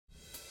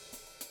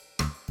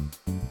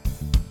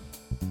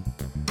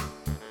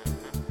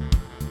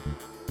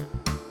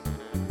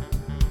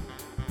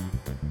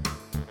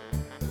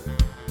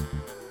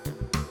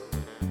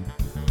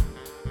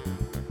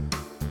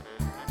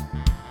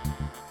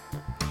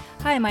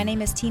Hi, my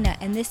name is Tina,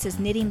 and this is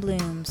Knitting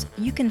Blooms.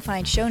 You can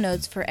find show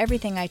notes for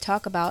everything I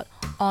talk about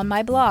on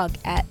my blog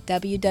at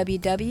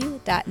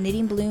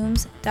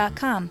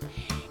www.knittingblooms.com.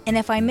 And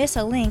if I miss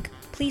a link,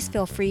 please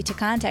feel free to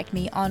contact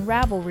me on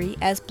Ravelry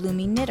as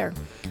Blooming Knitter,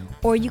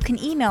 or you can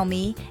email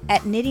me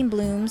at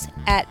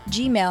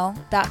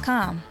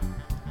knittingblooms@gmail.com.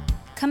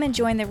 Come and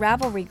join the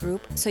Ravelry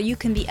group so you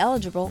can be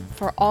eligible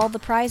for all the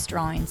prize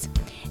drawings.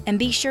 And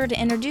be sure to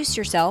introduce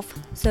yourself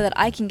so that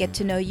I can get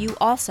to know you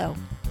also.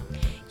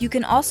 You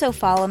can also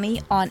follow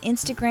me on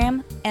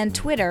Instagram and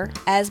Twitter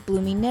as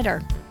Blooming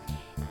Knitter.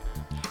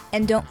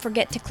 And don't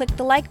forget to click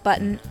the like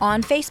button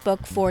on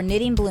Facebook for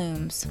Knitting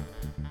Blooms.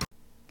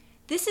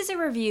 This is a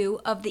review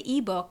of the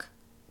ebook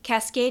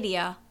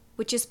Cascadia,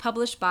 which is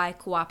published by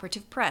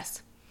Cooperative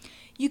Press.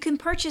 You can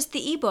purchase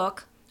the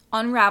ebook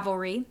on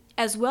Ravelry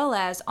as well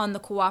as on the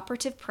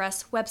Cooperative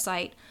Press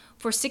website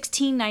for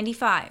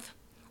 $16.95.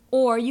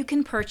 Or you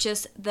can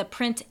purchase the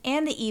print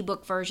and the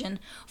ebook version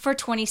for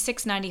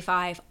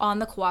 $26.95 on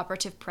the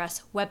Cooperative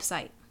Press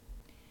website.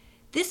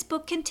 This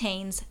book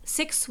contains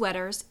 6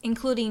 sweaters,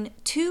 including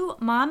 2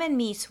 Mom and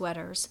Me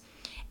sweaters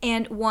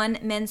and 1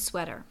 men's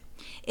sweater.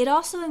 It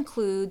also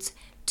includes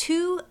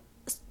 2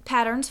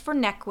 patterns for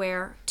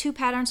neckwear, 2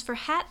 patterns for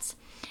hats,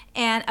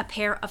 and a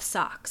pair of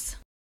socks.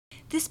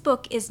 This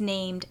book is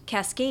named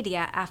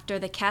Cascadia after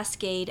the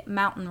Cascade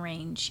Mountain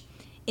Range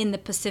in the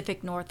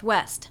Pacific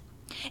Northwest.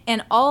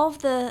 And all of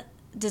the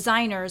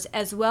designers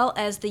as well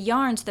as the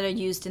yarns that are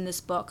used in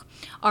this book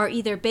are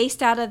either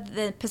based out of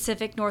the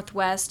Pacific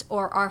Northwest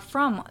or are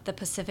from the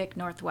Pacific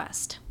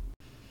Northwest.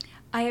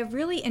 I have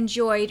really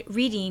enjoyed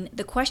reading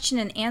the question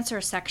and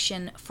answer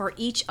section for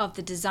each of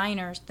the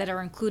designers that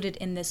are included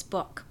in this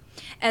book,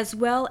 as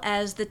well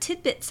as the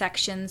tidbit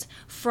sections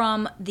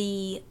from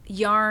the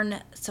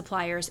yarn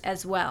suppliers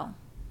as well.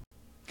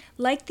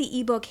 Like the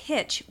ebook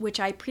Hitch, which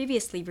I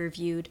previously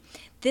reviewed,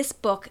 this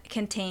book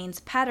contains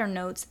pattern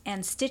notes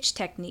and stitch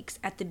techniques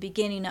at the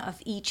beginning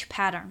of each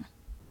pattern.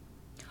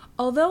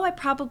 Although I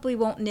probably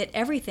won't knit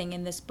everything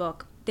in this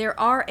book, there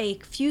are a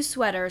few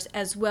sweaters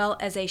as well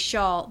as a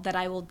shawl that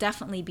I will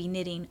definitely be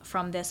knitting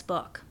from this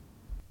book.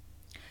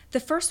 The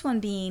first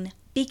one being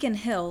Beacon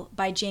Hill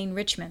by Jane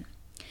Richmond.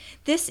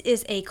 This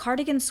is a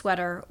cardigan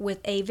sweater with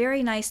a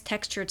very nice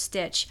textured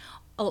stitch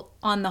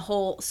on the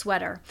whole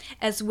sweater,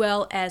 as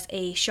well as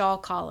a shawl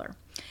collar.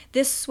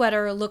 This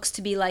sweater looks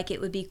to be like it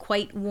would be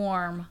quite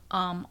warm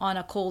on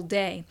a cold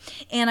day.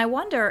 And I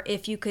wonder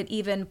if you could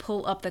even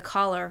pull up the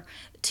collar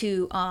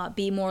to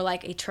be more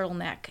like a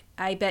turtleneck.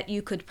 I bet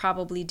you could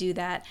probably do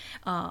that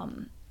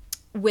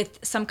with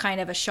some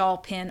kind of a shawl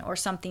pin or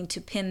something to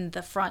pin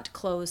the front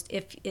closed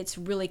if it's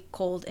really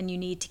cold and you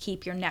need to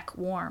keep your neck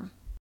warm.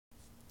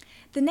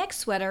 The next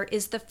sweater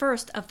is the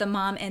first of the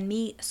Mom and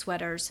Me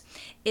sweaters.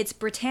 It's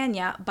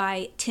Britannia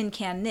by Tin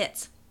Can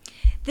Knits.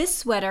 This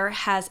sweater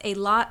has a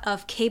lot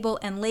of cable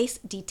and lace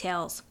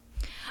details.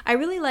 I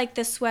really like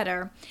this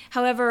sweater.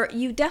 However,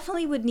 you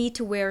definitely would need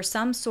to wear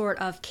some sort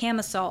of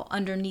camisole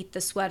underneath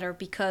the sweater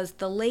because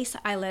the lace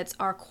eyelets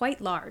are quite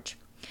large.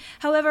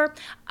 However,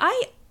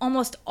 I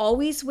almost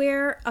always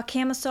wear a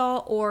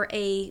camisole or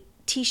a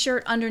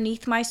t-shirt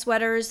underneath my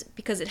sweaters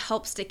because it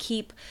helps to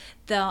keep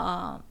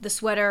the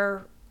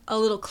sweater a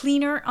little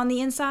cleaner on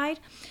the inside,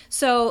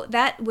 so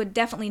that would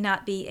definitely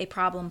not be a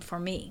problem for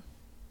me.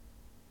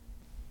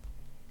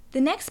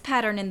 The next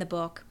pattern in the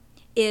book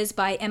is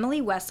by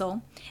Emily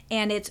Wessel,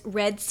 and it's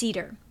Red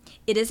Cedar.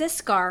 It is a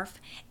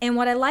scarf, and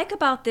what I like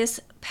about this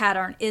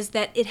pattern is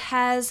that it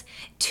has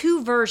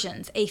 2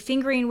 versions, a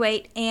fingering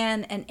weight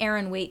and an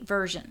Aran weight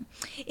version.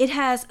 It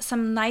has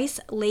some nice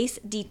lace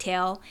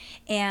detail,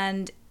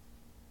 and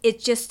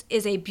it just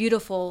is a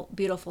beautiful,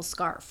 beautiful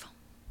scarf.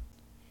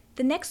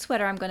 The next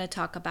sweater I'm going to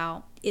talk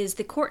about is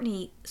the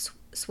Courtney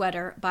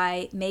sweater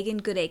by Megan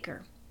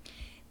Goodacre.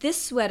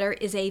 This sweater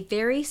is a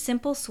very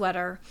simple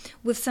sweater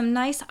with some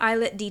nice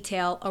eyelet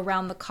detail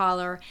around the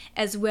collar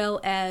as well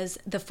as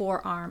the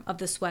forearm of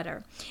the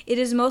sweater. It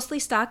is mostly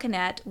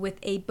stockinette with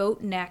a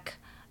boat neck,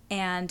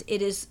 and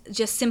it is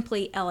just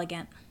simply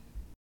elegant.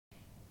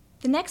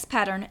 The next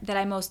pattern that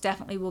I most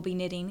definitely will be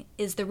knitting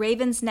is the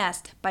Raven's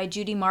Nest by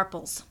Judy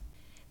Marples.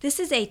 This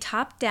is a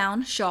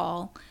top-down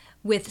shawl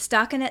with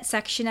stockinette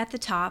section at the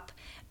top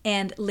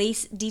and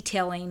lace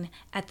detailing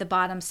at the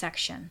bottom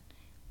section.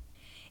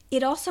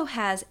 It also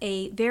has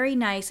a very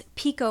nice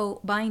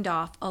picot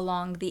bind-off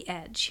along the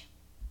edge.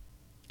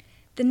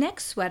 The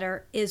next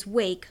sweater is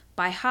Wake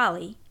by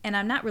Holly, and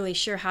I'm not really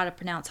sure how to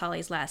pronounce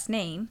Holly's last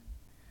name,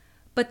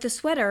 but the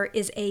sweater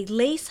is a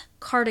lace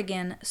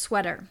cardigan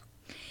sweater.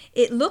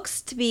 It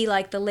looks to be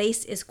like the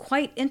lace is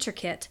quite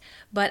intricate,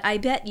 but I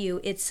bet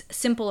you it's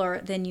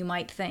simpler than you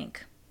might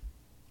think.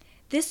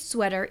 This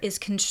sweater is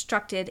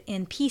constructed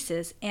in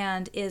pieces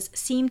and is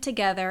seamed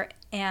together,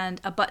 and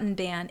a button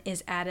band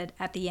is added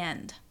at the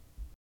end.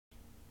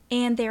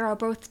 and there are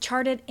both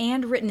charted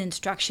and written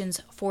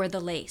instructions for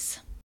the lace.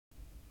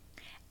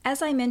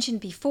 As I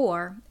mentioned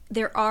before,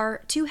 there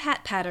are 2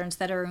 hat patterns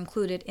that are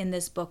included in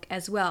this book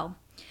as well.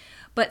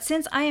 But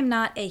since I am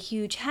not a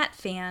huge hat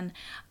fan,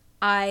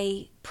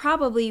 I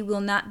probably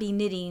will not be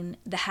knitting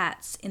the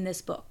hats in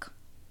this book.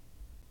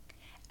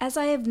 As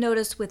I have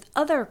noticed with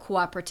other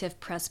Cooperative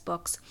Press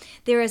books,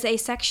 there is a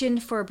section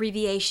for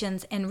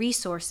abbreviations and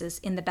resources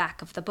in the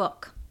back of the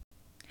book.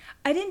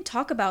 I didn't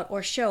talk about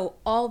or show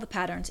all the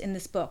patterns in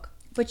this book,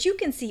 but you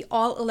can see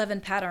all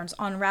 11 patterns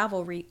on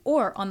Ravelry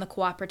or on the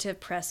Cooperative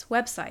Press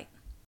website.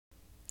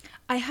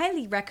 I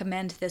highly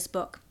recommend this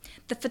book.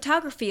 The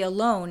photography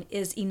alone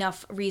is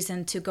enough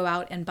reason to go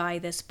out and buy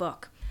this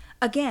book.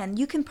 Again,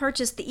 you can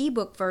purchase the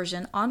ebook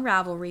version on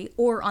Ravelry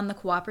or on the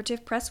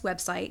Cooperative Press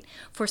website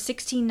for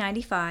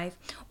 $16.95,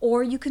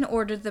 or you can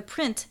order the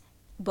print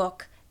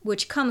book,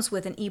 which comes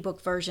with an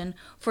ebook version,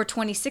 for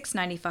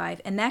 $26.95,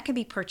 and that can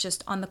be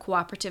purchased on the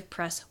Cooperative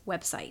Press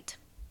website.